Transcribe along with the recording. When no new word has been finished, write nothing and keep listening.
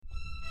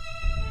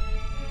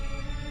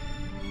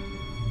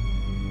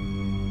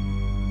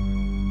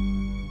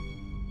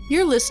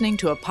You're listening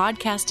to a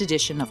podcast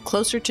edition of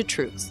Closer to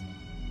Truth.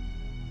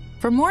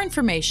 For more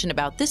information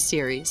about this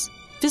series,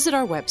 visit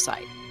our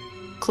website,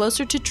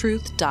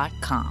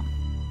 closertotruth.com.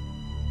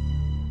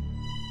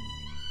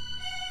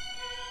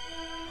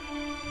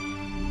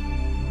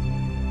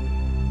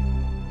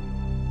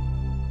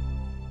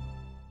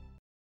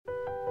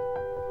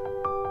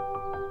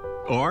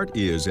 Art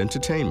is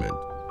entertainment.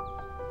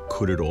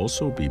 Could it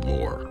also be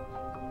more?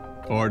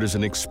 Art is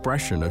an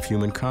expression of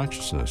human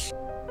consciousness.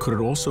 Could it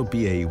also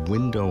be a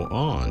window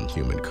on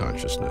human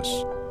consciousness?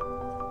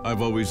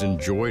 I've always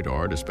enjoyed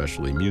art,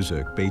 especially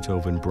music.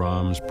 Beethoven,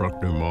 Brahms,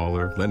 Bruckner,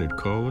 Mahler, Leonard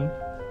Cohen.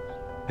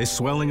 A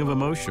swelling of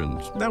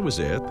emotions. That was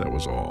it. That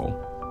was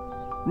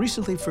all.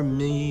 Recently, for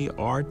me,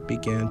 art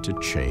began to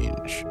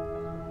change.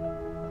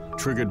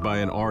 Triggered by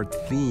an art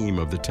theme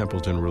of the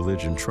Templeton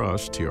Religion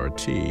Trust,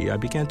 TRT, I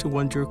began to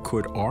wonder,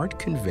 could art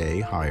convey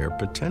higher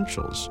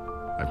potentials?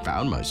 I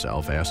found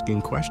myself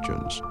asking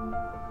questions.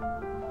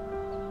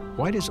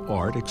 Why does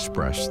art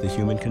express the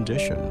human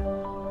condition?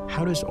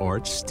 How does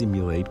art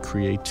stimulate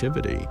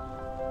creativity?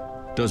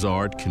 Does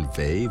art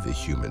convey the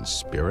human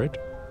spirit?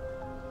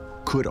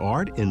 Could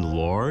art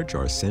enlarge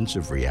our sense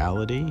of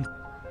reality?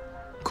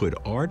 Could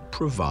art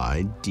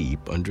provide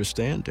deep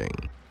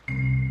understanding?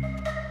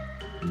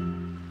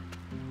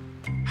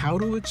 How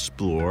to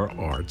explore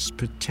art's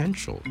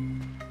potential?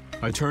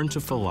 I turn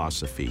to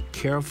philosophy,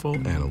 careful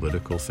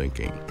analytical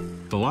thinking.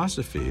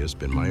 Philosophy has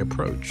been my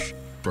approach.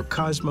 For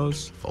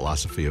cosmos,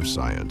 philosophy of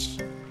science.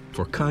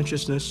 For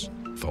consciousness,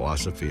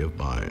 philosophy of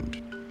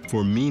mind.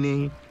 For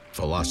meaning,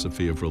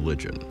 philosophy of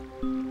religion.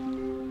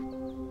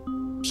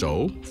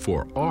 So,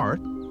 for art,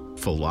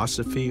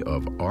 philosophy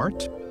of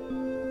art?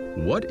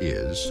 What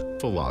is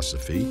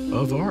philosophy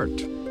of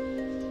art?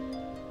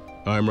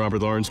 I'm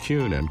Robert Lawrence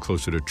Kuhn, and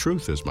Closer to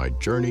Truth is my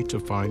journey to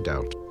find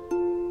out.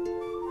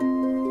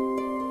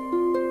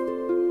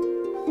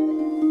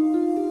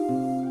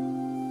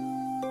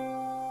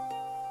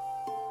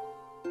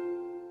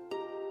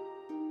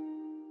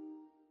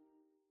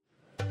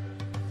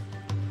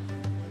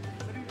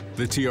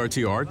 The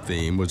TRT art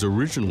theme was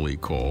originally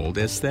called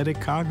Aesthetic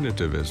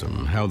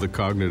Cognitivism, how the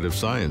cognitive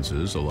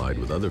sciences, allied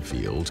with other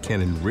fields,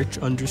 can enrich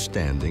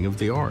understanding of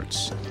the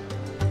arts.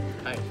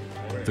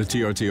 The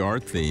TRT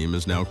art theme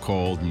is now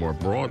called, more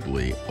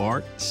broadly,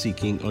 Art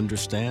Seeking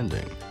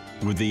Understanding,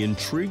 with the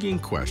intriguing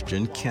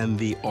question, can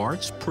the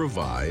arts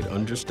provide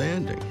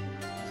understanding?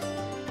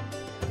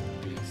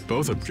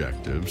 Both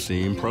objectives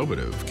seem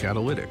probative,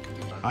 catalytic.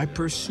 I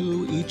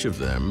pursue each of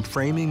them,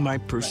 framing my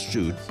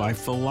pursuit by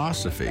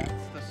philosophy.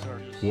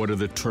 What are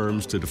the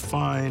terms to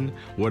define?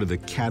 What are the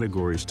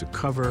categories to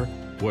cover?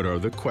 What are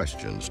the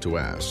questions to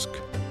ask?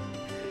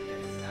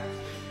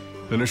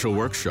 Initial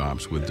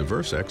workshops with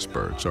diverse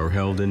experts are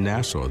held in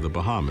Nassau, the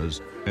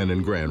Bahamas, and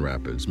in Grand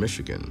Rapids,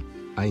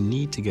 Michigan. I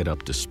need to get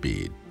up to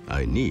speed.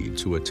 I need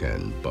to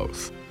attend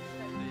both.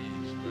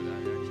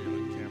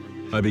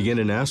 I begin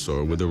in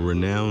Nassau with a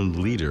renowned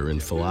leader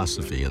in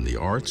philosophy and the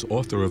arts,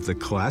 author of the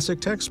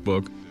classic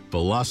textbook,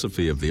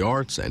 Philosophy of the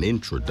Arts, An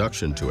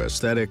Introduction to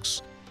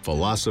Aesthetics,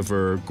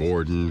 philosopher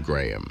Gordon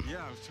Graham.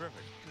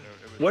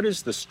 What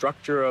is the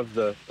structure of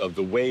the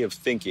way of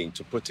thinking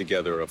to put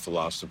together a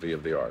philosophy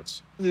of the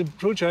arts? The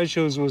approach I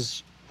chose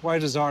was, why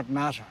does art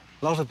matter?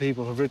 A lot of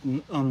people have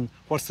written on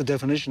what's the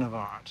definition of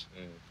art.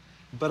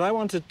 But I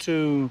wanted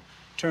to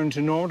turn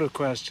to normative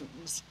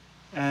questions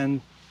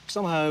and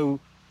somehow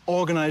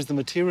organize the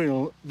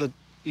material that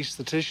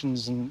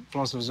aestheticians and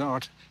philosophers of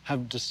art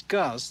have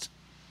discussed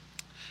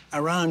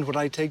around what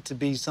I take to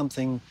be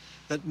something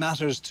that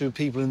matters to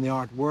people in the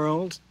art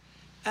world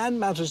and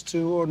matters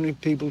to ordinary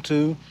people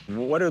too.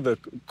 What are the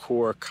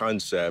core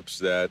concepts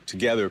that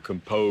together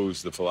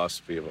compose the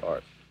philosophy of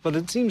art? But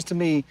it seems to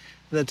me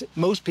that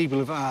most people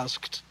have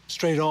asked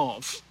straight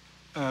off,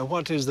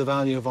 what is the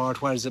value of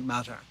art? Why does it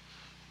matter?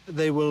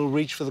 They will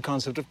reach for the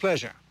concept of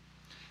pleasure.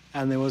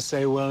 And they will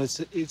say, well,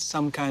 it's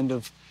some kind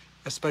of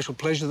a special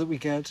pleasure that we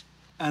get.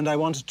 And I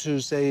wanted to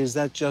say, is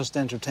that just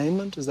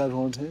entertainment? Is that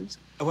all it is?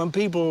 When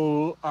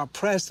people are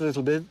pressed a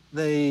little bit,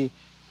 they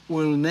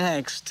will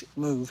next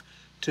move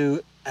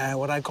to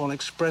what I call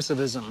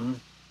expressivism.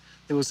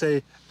 They will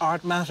say,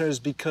 art matters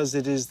because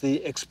it is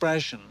the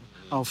expression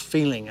of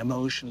feeling,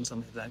 emotion,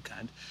 something of that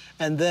kind.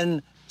 And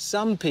then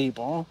some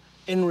people,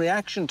 in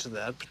reaction to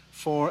that,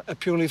 for a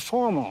purely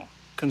formal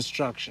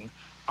construction,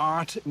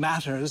 art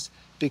matters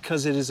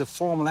because it is a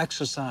formal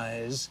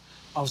exercise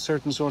of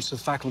certain sorts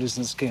of faculties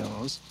and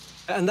skills.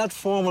 And that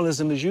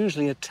formalism is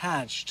usually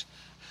attached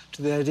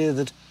to the idea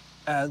that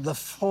the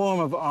form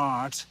of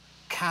art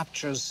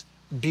captures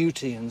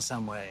beauty in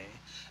some way.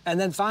 And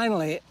then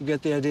finally, you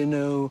get the idea,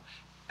 no,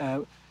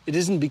 it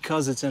isn't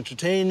because it's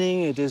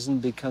entertaining, it isn't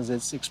because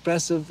it's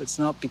expressive, it's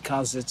not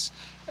because it's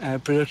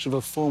productive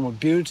of form or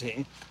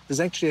beauty. There's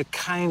actually a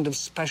kind of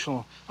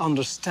special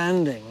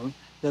understanding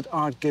that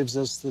art gives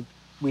us that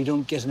we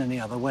don't get in any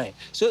other way.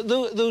 So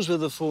those were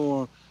the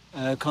four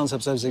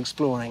concepts I was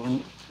exploring.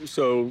 And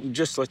so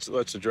just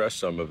let's address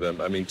some of them.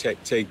 I mean,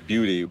 take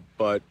beauty,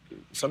 but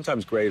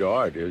sometimes great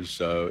art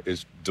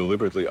is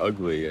deliberately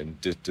ugly and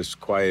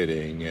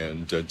disquieting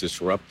and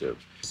disruptive.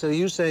 So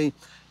you say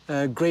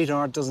great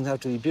art doesn't have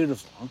to be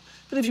beautiful,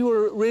 but if you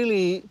were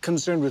really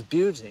concerned with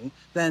beauty,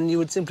 then you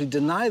would simply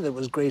deny that it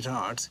was great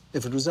art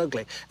if it was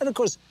ugly. And of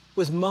course,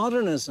 with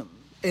modernism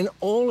in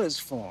all its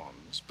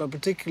forms, but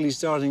particularly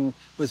starting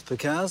with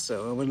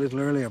Picasso, a little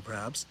earlier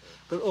perhaps,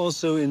 but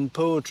also in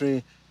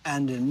poetry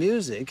and in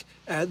music,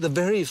 the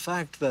very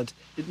fact that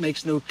it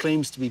makes no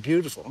claims to be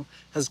beautiful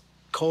has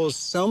caused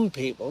some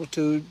people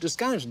to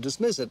discount and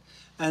dismiss it.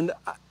 And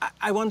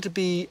I want to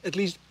be at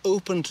least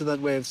open to that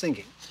way of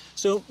thinking.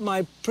 So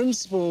my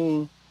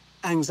principal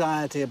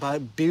anxiety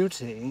about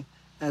beauty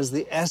as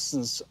the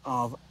essence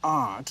of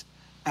art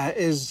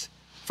is,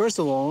 first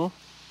of all,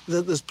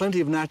 that there's plenty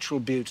of natural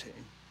beauty.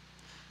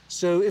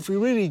 So if we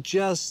really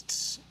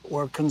just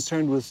were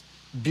concerned with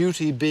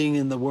beauty being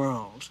in the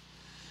world,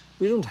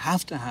 we don't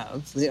have to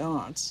have the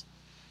arts.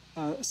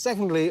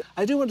 Secondly,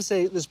 I do want to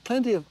say there's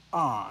plenty of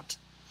art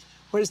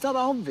where it's not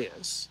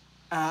obvious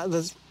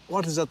that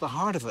what is at the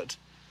heart of it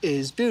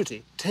is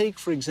beauty. Take,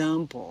 for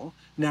example,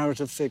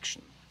 narrative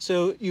fiction.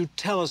 So you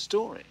tell a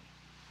story.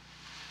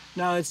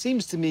 Now, it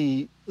seems to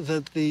me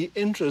that the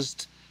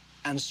interest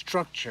and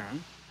structure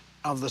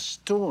of the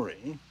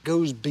story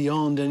goes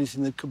beyond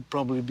anything that could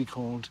probably be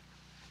called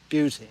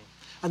beauty.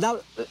 And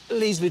that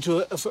leads me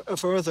to a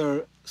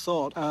further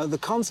thought. The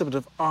concept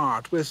of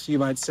art, with, you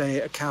might say,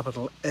 a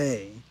capital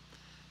A,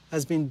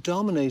 has been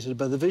dominated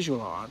by the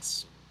visual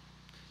arts,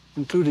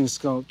 including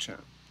sculpture,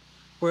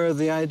 where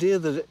the idea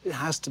that it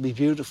has to be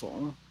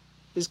beautiful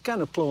is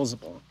kind of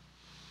plausible.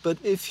 But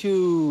if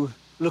you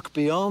look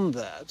beyond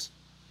that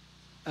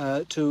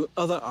to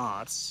other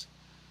arts,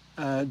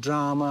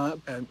 drama,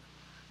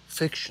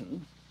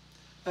 fiction,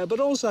 but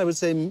also, I would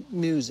say,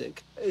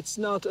 music, it's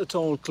not at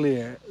all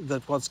clear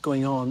that what's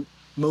going on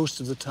most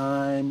of the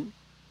time,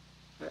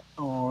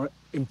 or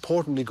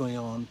importantly going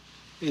on,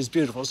 is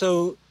beautiful.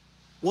 So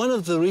one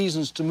of the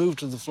reasons to move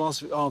to the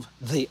philosophy of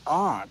the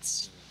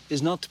arts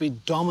is not to be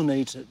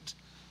dominated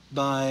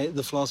by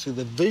the philosophy of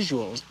the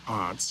visual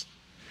arts.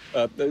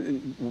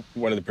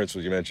 One of the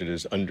principles you mentioned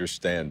is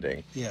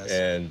understanding. Yes.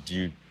 And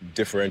you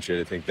differentiate,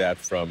 I think, that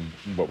from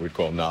what we'd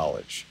call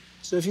knowledge.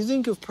 So if you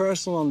think of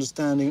personal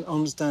understanding,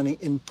 understanding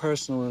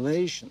impersonal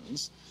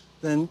relations,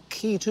 then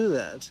key to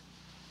that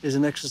is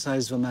an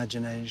exercise of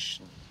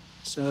imagination.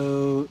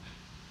 So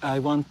I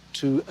want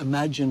to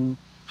imagine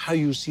how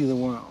you see the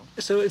world.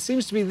 So it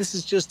seems to me this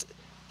is just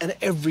an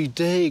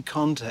everyday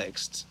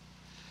context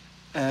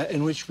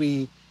in which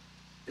we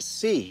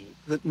see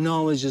that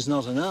knowledge is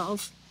not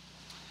enough,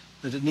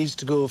 that it needs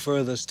to go a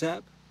further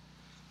step,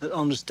 that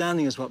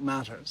understanding is what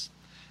matters,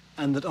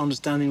 and that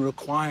understanding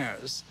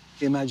requires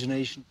the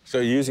imagination. So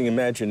using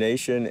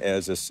imagination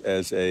as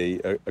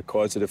a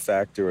causative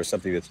factor or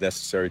something that's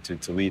necessary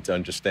to lead to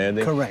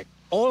understanding? Correct.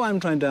 All I'm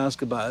trying to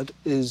ask about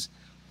is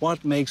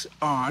what makes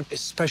art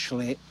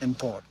especially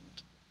important.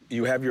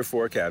 You have your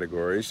 4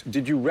 categories.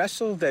 Did you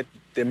wrestle that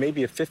there may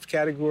be a 5th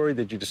category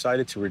that you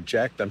decided to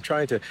reject? I'm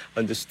trying to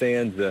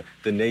understand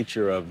the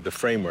nature of the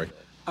framework.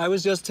 I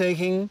was just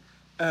taking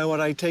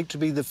what I take to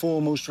be the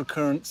 4 most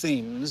recurrent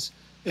themes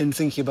in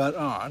thinking about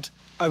art.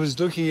 I was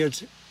looking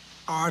at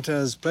art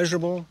as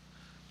pleasurable,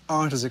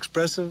 art as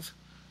expressive,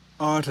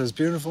 art as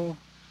beautiful,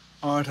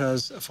 art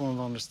as a form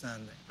of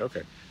understanding.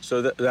 Okay,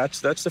 so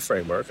that's the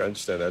framework. I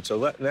understand that.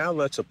 So now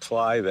let's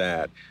apply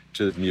that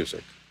to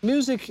music.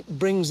 Music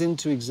brings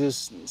into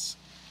existence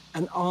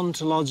an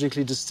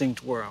ontologically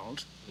distinct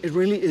world. It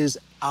really is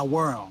a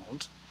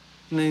world,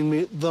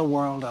 namely the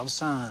world of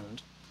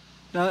sound.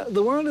 Now,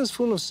 the world is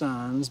full of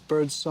sounds,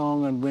 bird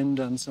song and wind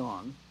and so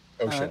on.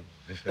 Ocean.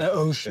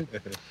 Ocean.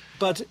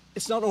 But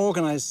it's not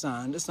organized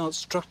sound, it's not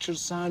structured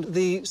sound.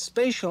 The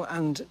spatial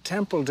and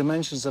temporal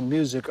dimensions of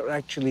music are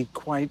actually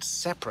quite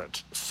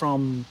separate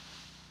from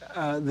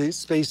the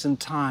space and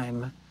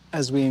time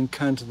as we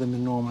encounter them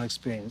in normal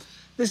experience.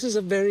 This is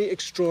a very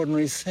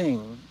extraordinary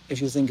thing,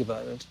 if you think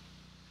about it,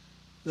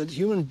 that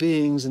human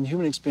beings and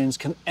human experience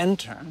can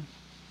enter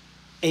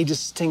a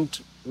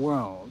distinct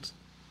world.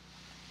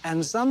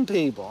 And some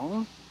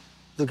people,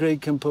 the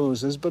great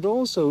composers, but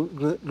also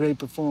great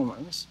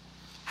performers,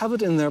 have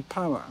it in their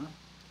power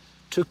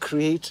to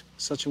create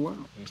such a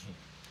world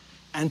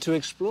and to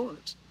explore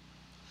it.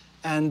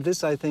 And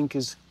this, I think,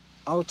 is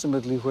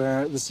ultimately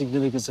where the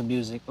significance of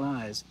music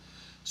lies.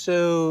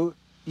 So,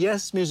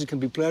 yes, music can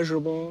be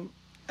pleasurable,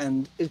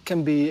 and it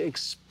can be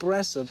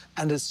expressive,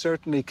 and it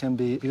certainly can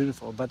be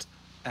beautiful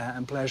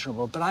and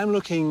pleasurable. But I'm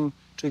looking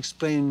to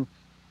explain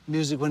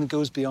music when it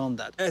goes beyond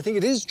that. I think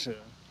it is true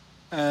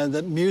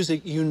that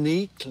music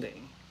uniquely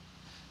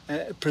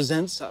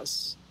presents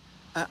us,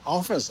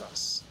 offers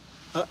us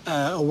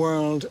a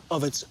world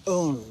of its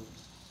own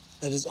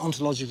that is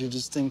ontologically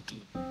distinct.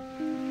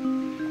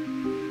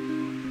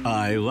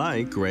 I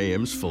like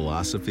Graham's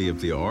philosophy of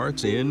the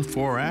arts in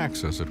 4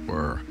 acts, as it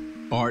were.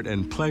 Art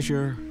and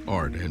pleasure,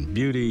 art and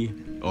beauty,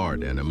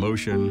 art and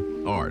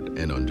emotion, art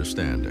and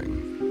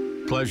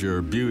understanding.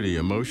 Pleasure, beauty,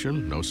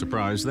 emotion, no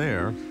surprise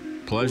there.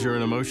 pleasure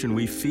and emotion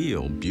we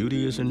feel,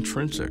 beauty is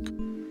intrinsic.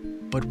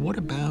 But what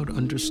about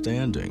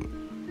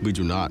understanding? We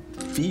do not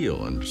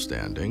feel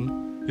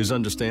understanding. Is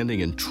understanding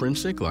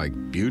intrinsic like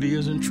beauty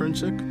is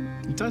intrinsic?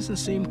 It doesn't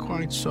seem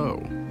quite so.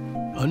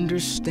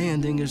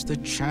 Understanding is the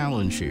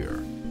challenge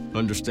here.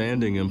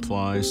 Understanding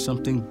implies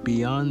something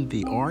beyond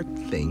the art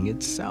thing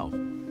itself.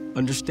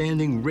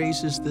 Understanding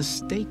raises the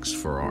stakes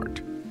for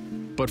art.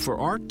 But for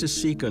art to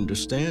seek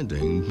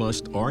understanding,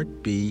 must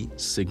art be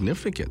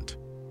significant?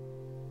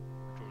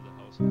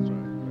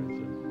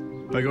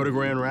 I go to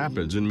Grand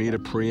Rapids and meet a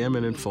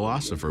preeminent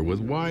philosopher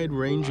with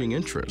wide-ranging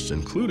interests,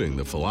 including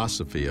the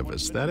philosophy of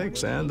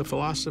aesthetics and the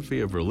philosophy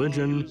of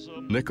religion,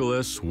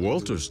 Nicholas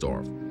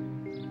Wolterstorff.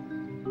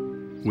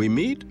 We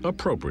meet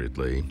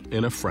appropriately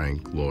in a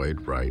Frank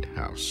Lloyd Wright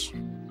house.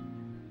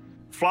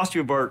 Philosophy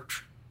of art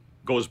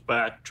goes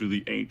back to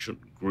the ancient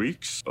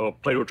Greeks.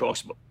 Plato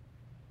talks about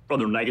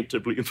rather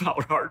negatively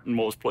about art in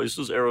most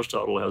places.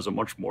 Aristotle has a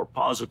much more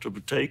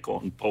positive take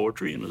on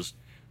poetry in his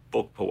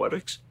book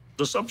Poetics.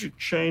 The subject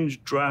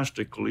changed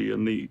drastically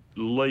in the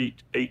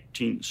late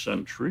 18th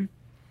century.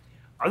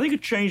 I think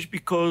it changed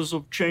because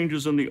of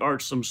changes in the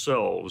arts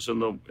themselves. In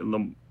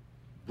the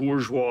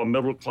bourgeois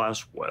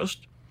middle-class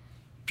West,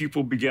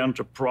 people began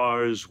to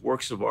prize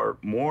works of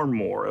art more and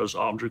more as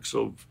objects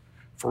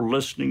for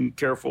listening,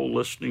 careful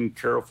looking,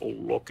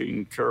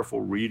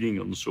 careful reading,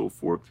 and so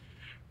forth.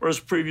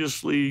 Whereas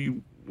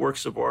previously,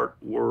 works of art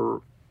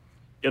were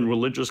in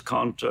religious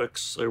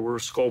contexts. There were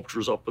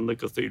sculptures up in the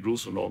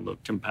cathedrals and on the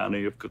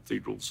tympani of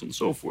cathedrals and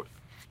so forth.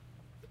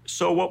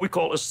 So what we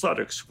call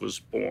aesthetics was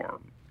born,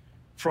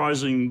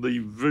 prizing the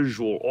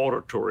visual,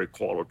 auditory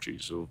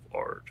qualities of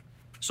art.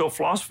 So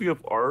philosophy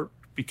of art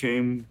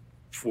became,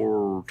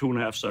 for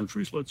 2.5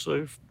 centuries, let's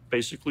say,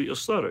 basically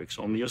aesthetics,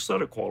 on the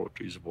aesthetic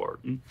qualities of art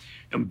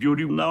and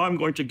beauty. Now I'm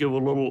going to give a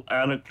little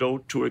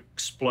anecdote to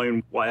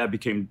explain why I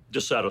became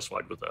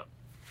dissatisfied with that.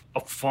 A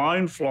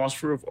fine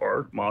philosopher of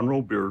art,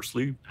 Monroe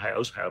Beardsley,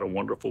 has had a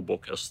wonderful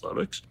book,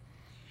 Aesthetics.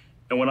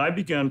 And when I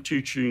began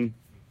teaching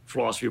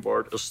philosophy of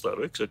art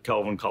aesthetics at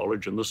Calvin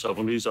College in the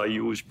 70s, I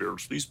used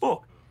Beardsley's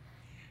book.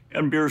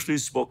 And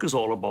Beardsley's book is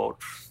all about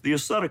the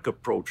aesthetic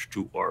approach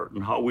to art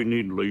and how we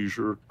need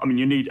leisure. I mean,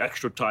 you need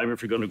extra time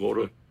if you're going to go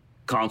to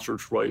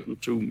concerts, right, and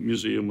to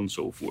museum and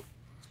so forth.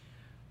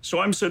 So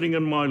I'm sitting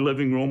in my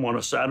living room on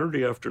a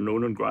Saturday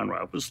afternoon in Grand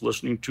Rapids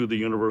listening to the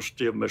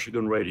University of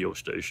Michigan radio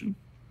station.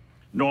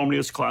 Normally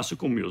it's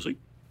classical music.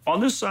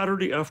 On this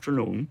Saturday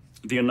afternoon,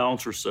 the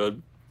announcer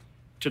said,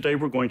 "Today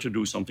we're going to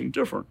do something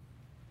different.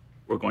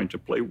 We're going to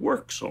play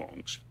work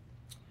songs."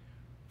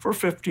 For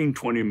 15,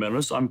 20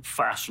 minutes, I'm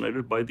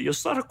fascinated by the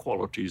aesthetic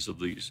qualities of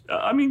these.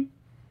 I mean,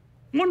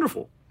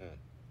 wonderful.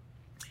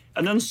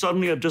 And then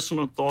suddenly a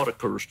dissonant thought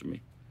occurs to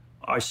me.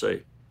 I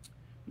say,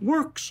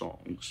 work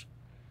songs.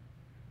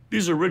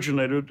 These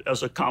originated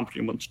as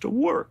accompaniments to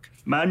work,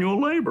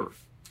 manual labor.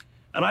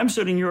 And I'm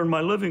sitting here in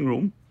my living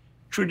room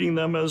treating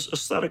them as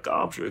aesthetic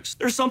objects.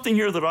 There's something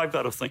here that I've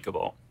got to think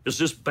about. Is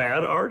this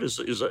bad art? Is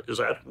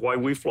that why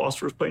we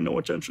philosophers pay no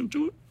attention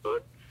to it?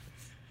 But,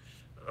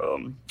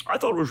 I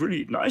thought it was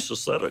really nice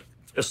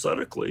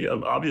aesthetically,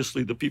 and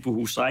obviously the people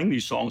who sang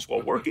these songs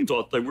while working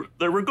thought they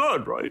were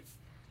good, right?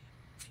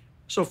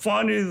 So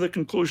finally, the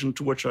conclusion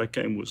to which I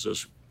came was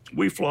this.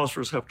 We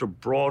philosophers have to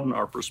broaden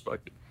our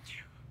perspective.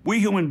 We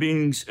human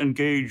beings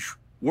engage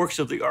works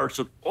of the arts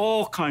in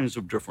all kinds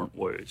of different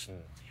ways.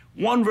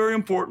 One very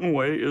important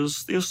way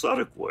is the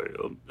aesthetic way,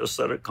 of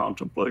aesthetic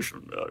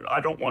contemplation. I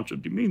don't want to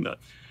demean that.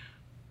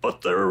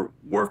 But there are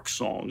work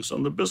songs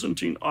and the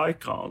Byzantine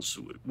icons,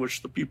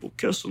 which the people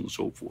kiss and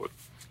so forth.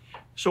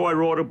 So I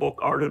wrote a book,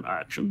 Art in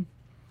Action,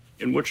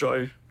 in which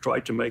I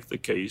tried to make the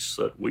case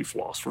that we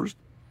philosophers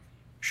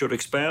should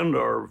expand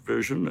our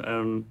vision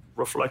and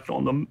reflect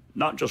on them,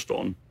 not just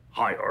on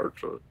high art,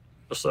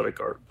 aesthetic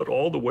art, but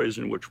all the ways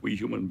in which we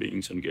human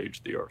beings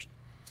engage the arts.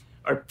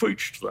 I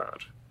preached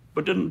that,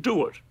 but didn't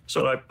do it.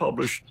 So I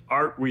published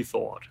Art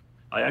Rethought.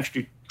 I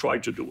actually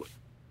tried to do it.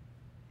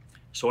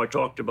 So I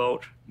talked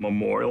about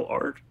memorial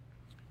art,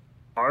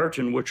 art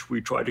in which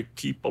we try to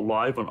keep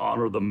alive and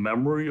honor the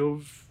memory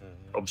of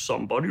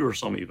somebody or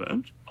some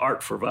event,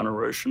 art for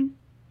veneration,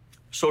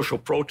 social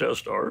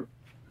protest art.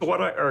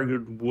 What I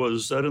argued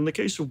was that in the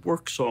case of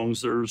work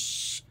songs,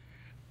 there's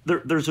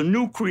a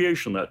new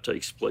creation that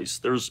takes place.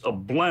 There's a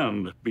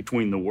blend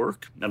between the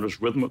work and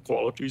its rhythmic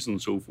qualities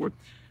and so forth,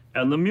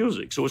 and the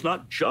music. So it's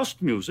not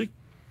just music,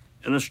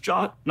 and it's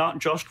not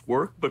just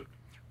work, but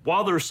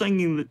while they're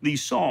singing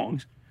these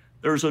songs,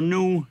 there's a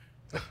new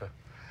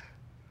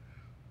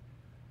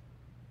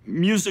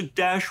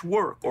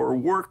music-work or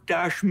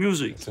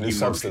work-music. It's a new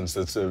substance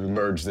that's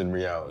emerged in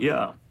reality.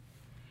 Yeah.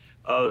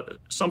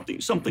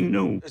 Something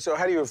new. So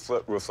how do you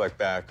reflect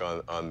back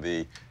on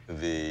the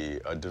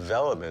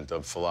development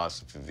of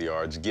philosophy of the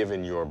arts,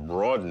 given your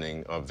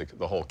broadening of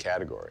the whole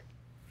category?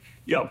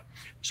 Yeah.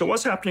 So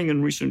what's happening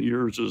in recent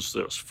years is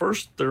this.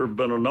 First, there have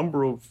been a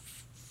number of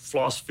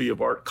philosophy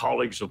of art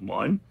colleagues of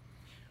mine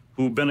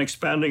who've been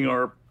expanding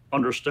our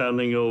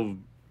understanding of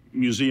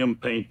museum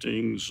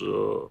paintings,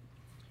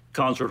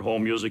 concert hall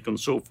music and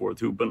so forth,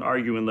 who've been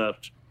arguing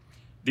that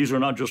these are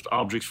not just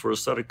objects for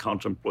aesthetic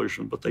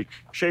contemplation, but they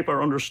shape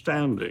our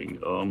understanding.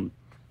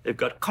 They've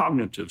got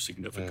cognitive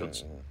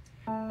significance.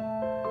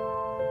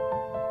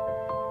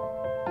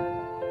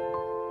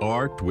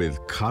 Art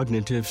with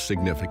cognitive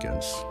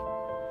significance.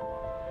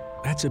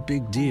 That's a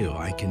big deal.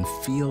 I can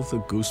feel the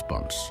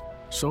goosebumps.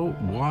 So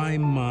why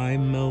my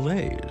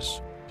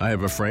malaise? I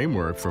have a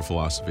framework for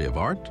philosophy of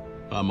art.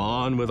 I'm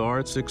on with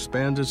art's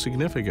expanded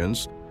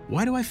significance.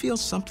 Why do I feel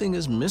something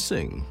is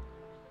missing?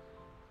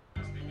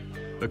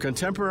 A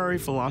contemporary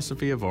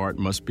philosophy of art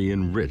must be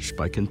enriched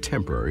by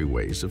contemporary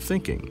ways of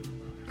thinking.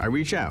 I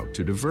reach out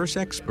to diverse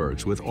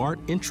experts with art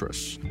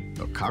interests,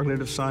 a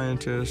cognitive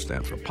scientist,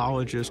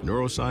 anthropologist,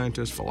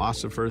 neuroscientist,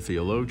 philosopher,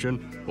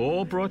 theologian,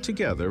 all brought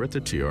together at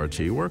the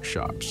TRT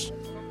workshops.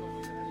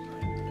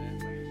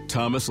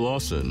 Thomas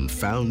Lawson,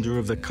 founder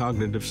of the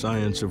Cognitive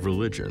Science of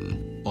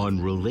Religion,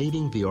 on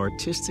relating the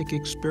artistic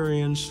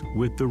experience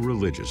with the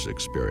religious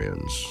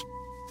experience.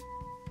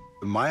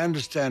 My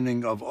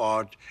understanding of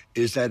art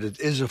is that it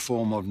is a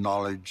form of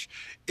knowledge.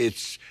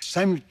 It's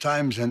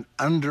sometimes an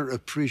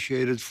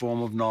underappreciated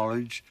form of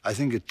knowledge. I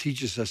think it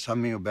teaches us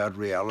something about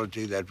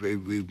reality that we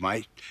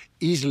might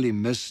easily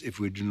miss if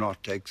we do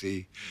not take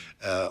the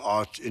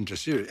art into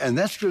serious. And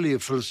that's really a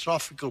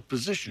philosophical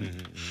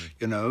position,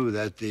 you know,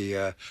 that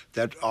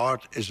that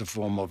art is a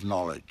form of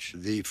knowledge.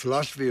 The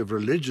philosophy of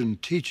religion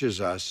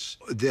teaches us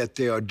that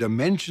there are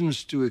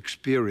dimensions to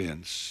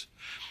experience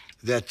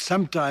that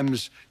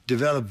sometimes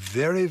develop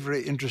very,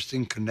 very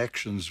interesting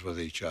connections with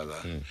each other.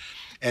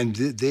 And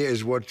there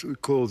is what we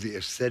call the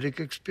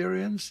aesthetic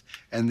experience,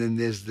 and then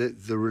there's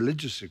the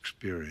religious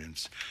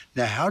experience.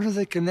 Now, how do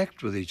they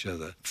connect with each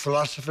other?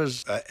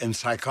 Philosophers and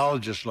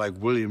psychologists like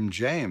William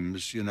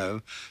James, you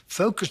know,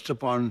 focused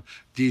upon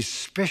these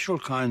special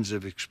kinds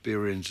of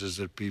experiences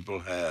that people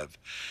have.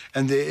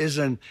 And there is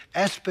an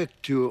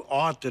aspect to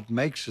art that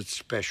makes it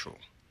special.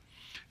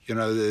 You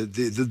know,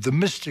 the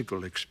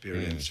mystical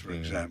experience, for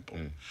example.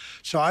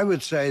 So I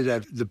would say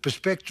that the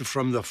perspective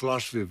from the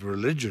philosophy of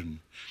religion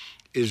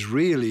is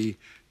really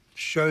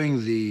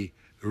showing the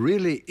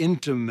really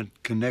intimate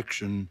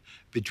connection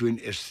between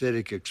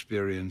aesthetic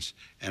experience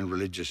and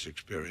religious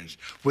experience.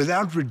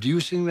 Without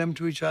reducing them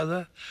to each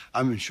other,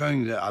 I'm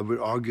showing that I would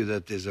argue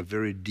that there's a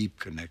very deep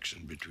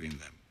connection between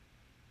them.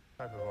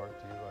 What type of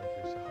art do you like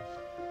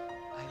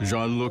yourself?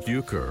 Jean-Luc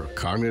Eucker,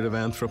 cognitive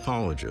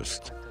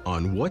anthropologist,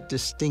 on what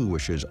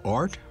distinguishes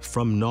art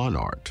from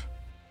non-art.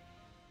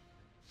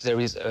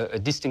 There is a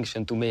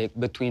distinction to make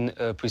between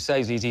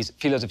precisely these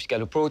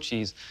philosophical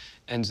approaches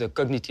and the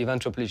cognitive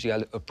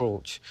anthropological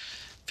approach.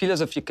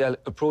 Philosophical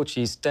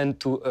approaches tend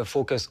to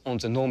focus on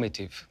the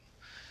normative.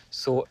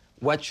 So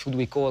what should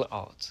we call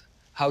art?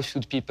 How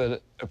should people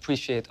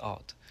appreciate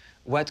art?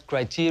 What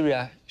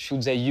criteria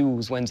should they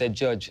use when they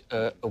judge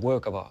a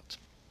work of art?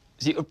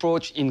 The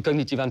approach in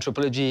cognitive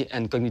anthropology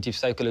and cognitive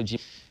psychology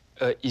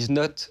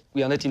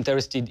we are not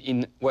interested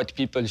in what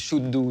people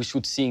should do,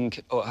 should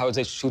think, or how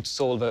they should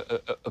solve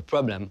a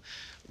problem.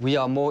 We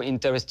are more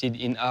interested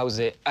in how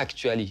they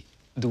actually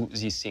do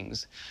these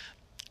things.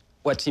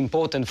 What's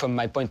important from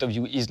my point of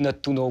view is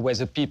not to know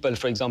whether people,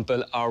 for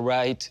example, are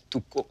right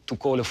to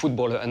call a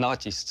footballer an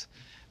artist,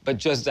 but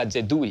just that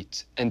they do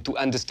it and to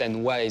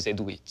understand why they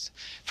do it.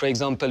 For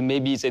example,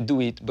 maybe they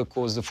do it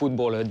because the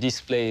footballer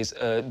displays,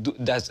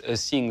 does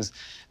things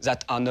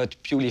that are not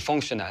purely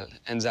functional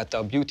and that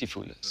are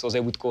beautiful, so they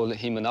would call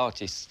him an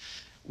artist.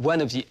 One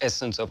of the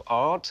essence of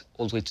art,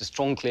 although it's a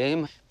strong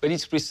claim, but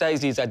it's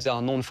precisely that there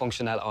are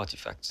non-functional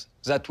artifacts.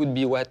 That would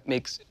be what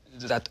makes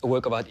that a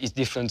work of art is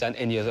different than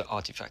any other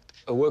artifact.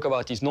 A work of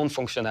art is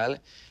non-functional,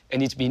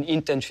 and it's been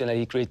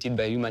intentionally created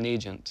by a human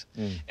agent.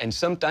 And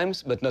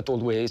sometimes, but not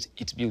always,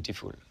 it's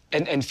beautiful.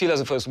 And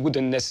philosophers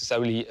wouldn't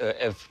necessarily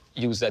have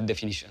used that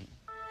definition.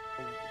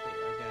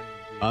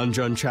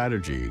 Anjan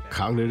Chatterjee,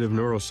 cognitive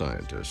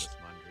neuroscientist,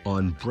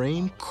 on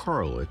brain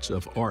correlates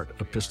of art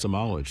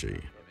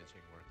epistemology.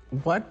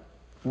 What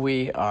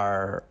we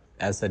are,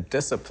 as a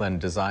discipline,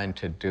 designed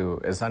to do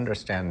is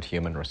understand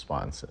human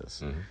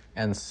responses.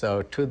 And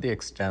so to the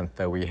extent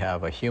that we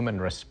have a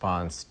human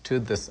response to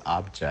this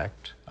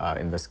object,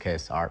 in this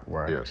case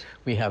artwork,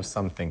 we have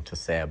something to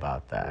say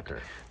about that.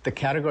 The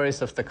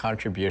categories of the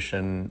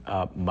contribution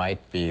might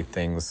be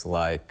things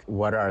like,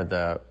 what are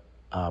the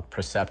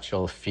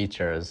perceptual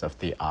features of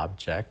the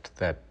object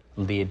that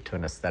lead to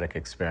an aesthetic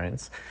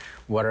experience?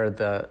 What are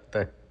the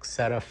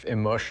set of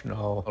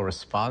emotional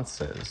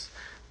responses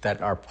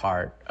that are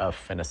part of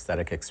an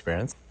aesthetic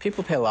experience?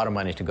 People pay a lot of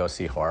money to go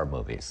see horror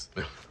movies,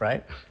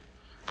 right?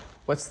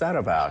 What's that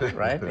about,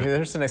 right?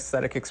 There's an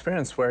aesthetic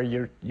experience where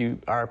you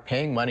are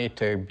paying money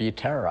to be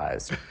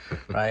terrorized,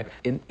 right?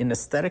 In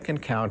aesthetic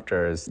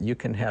encounters, you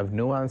can have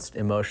nuanced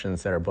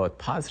emotions that are both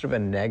positive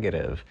and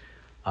negative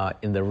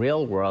in the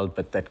real world,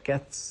 but that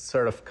gets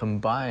sort of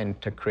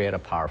combined to create a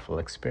powerful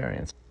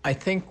experience. I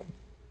think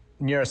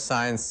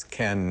neuroscience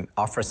can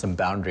offer some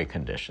boundary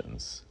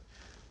conditions.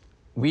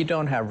 we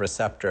don't have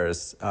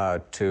receptors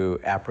to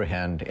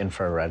apprehend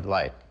infrared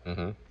light.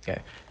 Okay,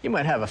 you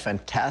might have a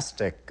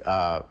fantastic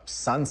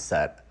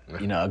sunset,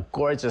 you know, a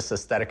gorgeous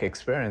aesthetic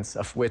experience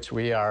of which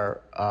we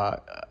are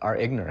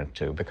ignorant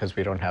to because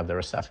we don't have the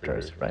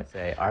receptors, right?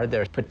 Are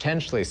there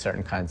potentially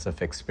certain kinds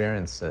of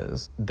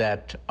experiences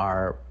that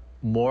are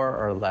more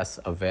or less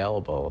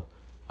available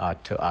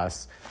to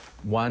us?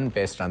 One,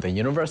 based on the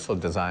universal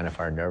design of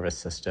our nervous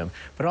system,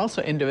 but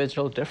also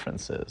individual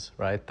differences,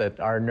 right?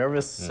 That our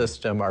nervous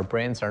system, our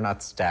brains are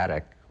not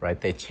static, right?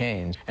 They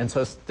change. And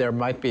so there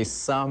might be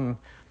some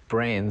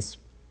brains,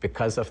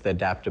 because of the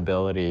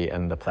adaptability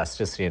and the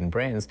plasticity in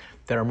brains,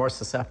 that are more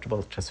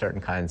susceptible to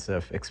certain kinds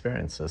of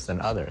experiences than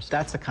others.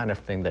 That's the kind of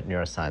thing that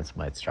neuroscience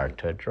might start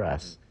to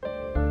address.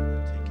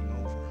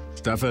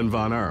 Stefan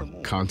von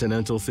Arp,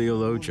 continental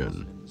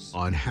theologian,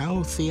 on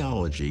how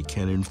theology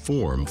can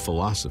inform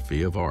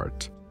philosophy of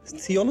art.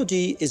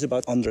 Theology is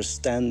about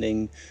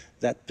understanding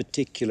that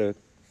particular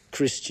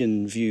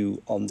Christian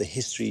view on the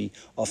history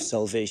of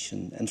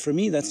salvation. And for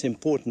me, that's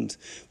important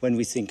when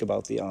we think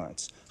about the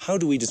arts. How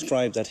do we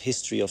describe that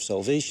history of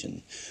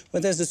salvation?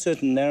 Well, there's a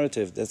certain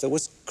narrative that there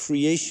was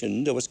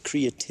creation, there was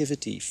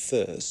creativity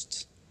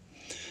first,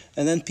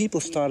 and then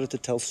people started to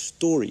tell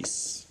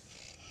stories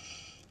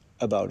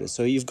about it.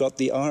 So you've got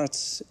the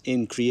arts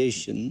in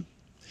creation,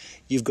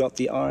 you've got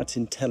the art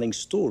in telling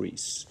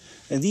stories.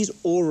 And these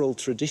oral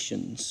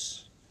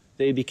traditions,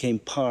 they became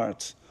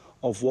part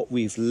of what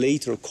we've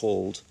later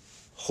called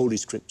Holy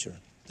Scripture,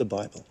 the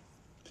Bible.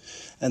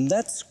 And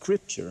that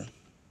scripture,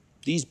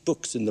 these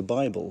books in the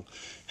Bible,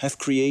 have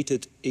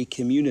created a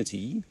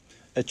community,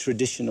 a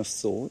tradition of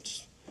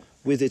thought,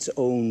 with its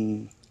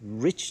own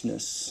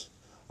richness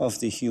of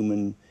the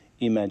human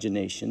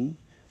imagination,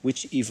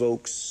 which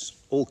evokes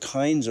all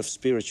kinds of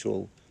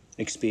spiritual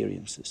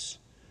experiences.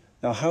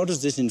 Now, how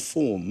does this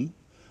inform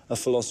a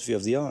philosophy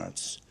of the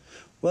arts?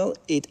 Well,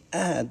 it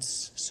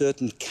adds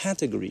certain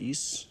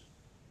categories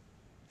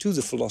to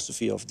the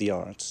philosophy of the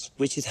arts,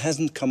 which it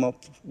hasn't come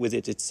up with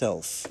it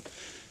itself.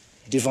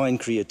 Divine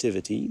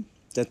creativity,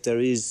 that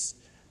there is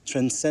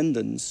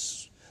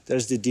transcendence,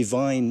 there's the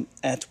divine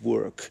at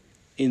work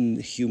in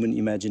human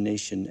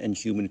imagination and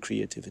human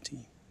creativity.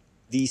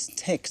 These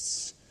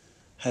texts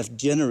have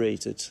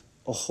generated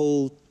a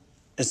whole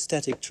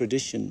aesthetic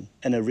tradition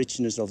and a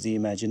richness of the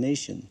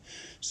imagination.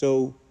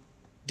 So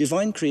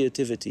divine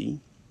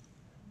creativity,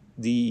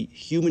 the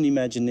human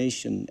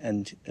imagination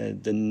and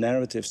the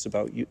narratives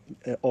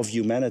of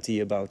humanity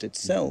about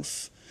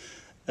itself,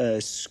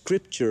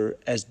 scripture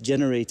as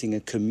generating a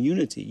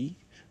community,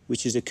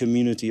 which is a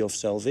community of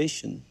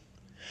salvation,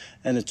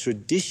 and a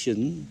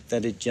tradition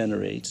that it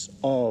generates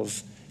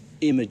of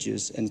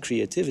images and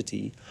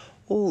creativity,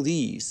 all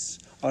these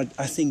are,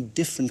 I think,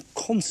 different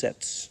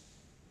concepts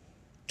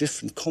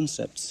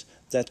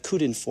that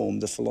could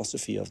inform the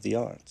philosophy of the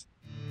art.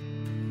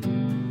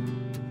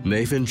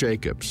 Nathan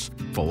Jacobs,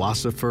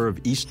 philosopher of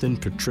Eastern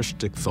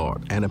patristic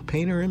thought and a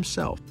painter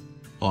himself,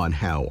 on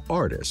how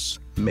artists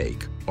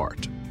make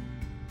art.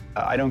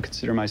 I don't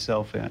consider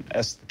myself an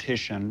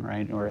aesthetician,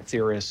 right, or a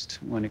theorist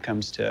when it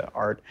comes to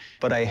art,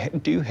 but I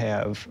do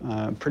have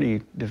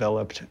pretty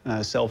developed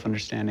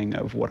self-understanding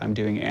of what I'm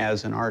doing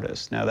as an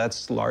artist. Now,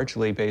 that's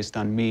largely based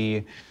on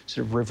me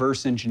sort of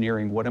reverse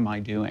engineering what am I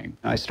doing.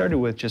 I started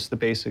with just the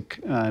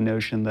basic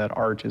notion that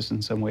art is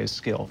in some ways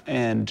skill,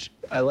 and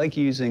I like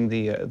using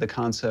the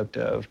concept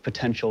of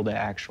potential to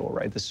actual,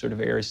 right, this sort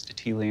of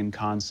Aristotelian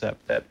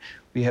concept that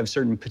we have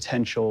certain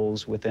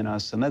potentials within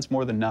us, and that's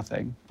more than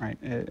nothing, right?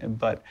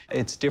 But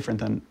it's different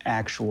than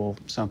actual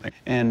something.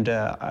 And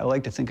I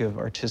like to think of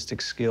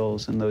artistic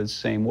skills in those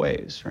same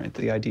ways, right?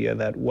 The idea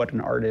that what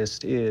an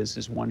artist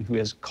is one who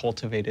has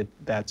cultivated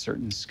that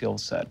certain skill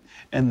set.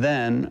 And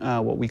then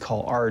what we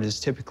call art is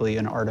typically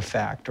an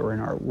artifact or an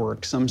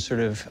artwork, some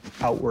sort of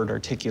outward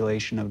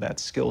articulation of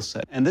that skill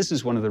set. And this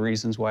is one of the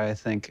reasons why I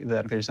think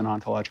that there's an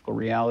ontological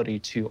reality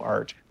to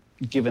art,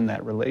 given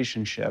that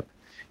relationship.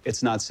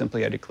 It's not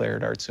simply I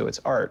declared art, so it's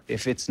art.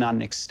 If it's not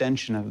an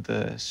extension of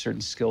the certain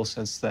skill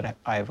sets that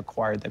I have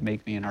acquired that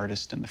make me an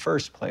artist in the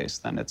first place,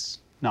 then it's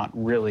not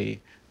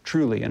really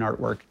truly an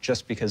artwork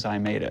just because I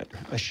made it.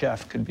 A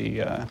chef could be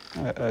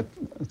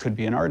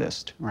an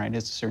artist, right?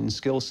 It's a certain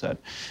skill set,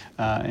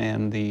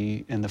 and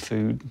the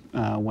food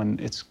when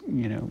it's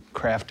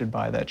crafted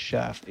by that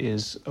chef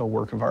is a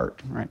work of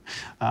art, right?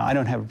 I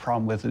don't have a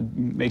problem with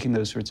making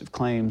those sorts of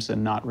claims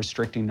and not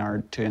restricting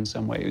art to, in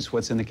some ways,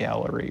 what's in the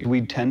gallery. We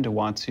tend to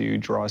want to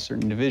draw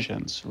certain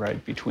divisions,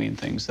 right, between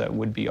things that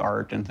would be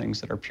art and things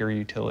that are pure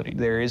utility.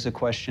 There is a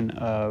question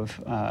of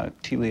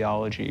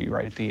teleology,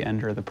 right, at the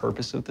end or the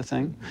purpose of the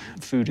thing.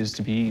 Food is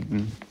to be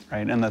eaten,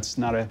 right? And that's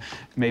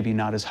maybe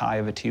not as high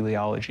of a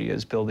teleology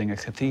as building a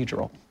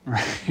cathedral,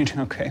 right?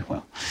 Okay,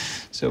 well,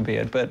 so be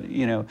it. But,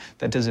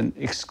 that doesn't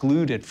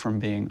exclude it from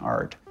being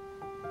art.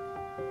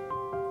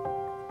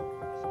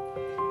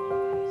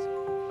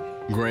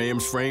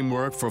 Graham's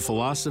framework for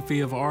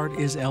philosophy of art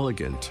is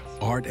elegant.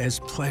 Art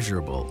as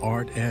pleasurable,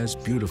 art as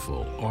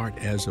beautiful, art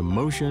as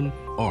emotion,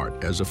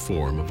 art as a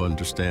form of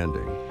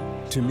understanding.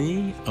 To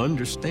me,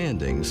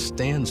 understanding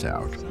stands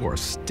out or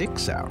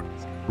sticks out,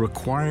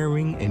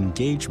 requiring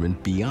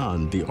engagement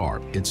beyond the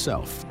art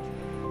itself.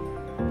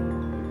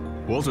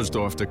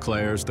 Wolterstorff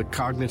declares the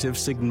cognitive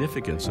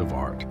significance of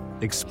art,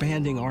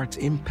 expanding art's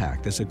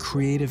impact as a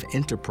creative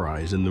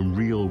enterprise in the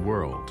real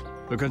world.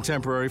 The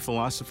contemporary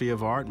philosophy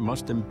of art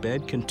must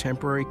embed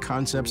contemporary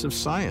concepts of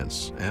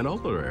science and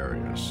other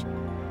areas.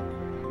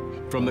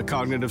 From the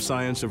cognitive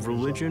science of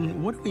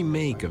religion, what do we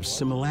make of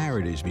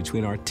similarities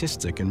between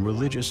artistic and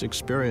religious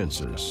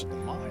experiences?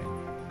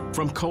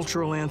 From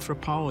cultural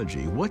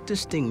anthropology, what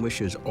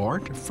distinguishes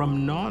art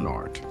from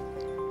non-art?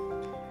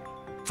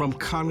 From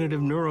cognitive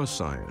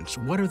neuroscience,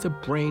 what are the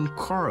brain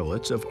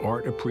correlates of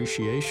art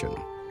appreciation?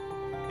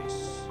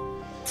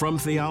 From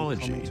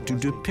theology, do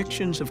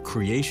depictions of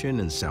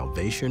creation and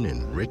salvation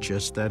enrich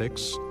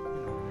aesthetics?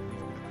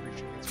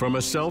 From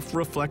a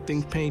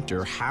self-reflecting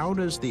painter, how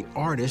does the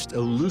artist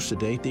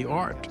elucidate the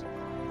art?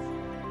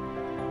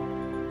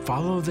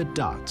 Follow the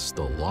dots,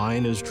 the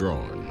line is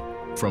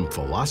drawn. From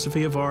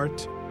philosophy of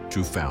art,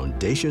 to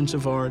foundations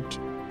of art,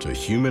 to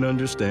human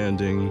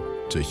understanding,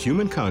 to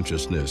human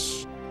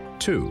consciousness,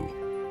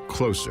 to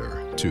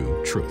closer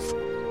to truth.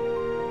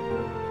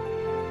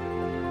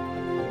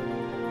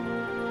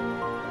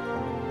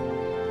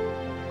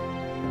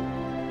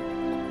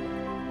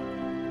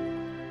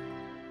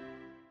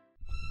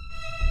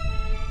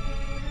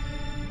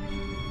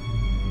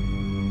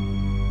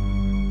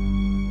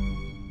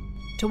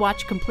 To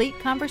watch complete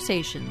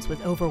conversations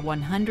with over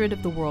 100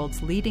 of the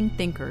world's leading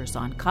thinkers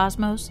on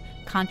cosmos,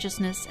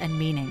 consciousness, and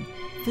meaning,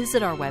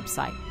 visit our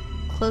website,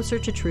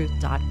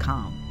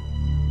 closertotruth.com.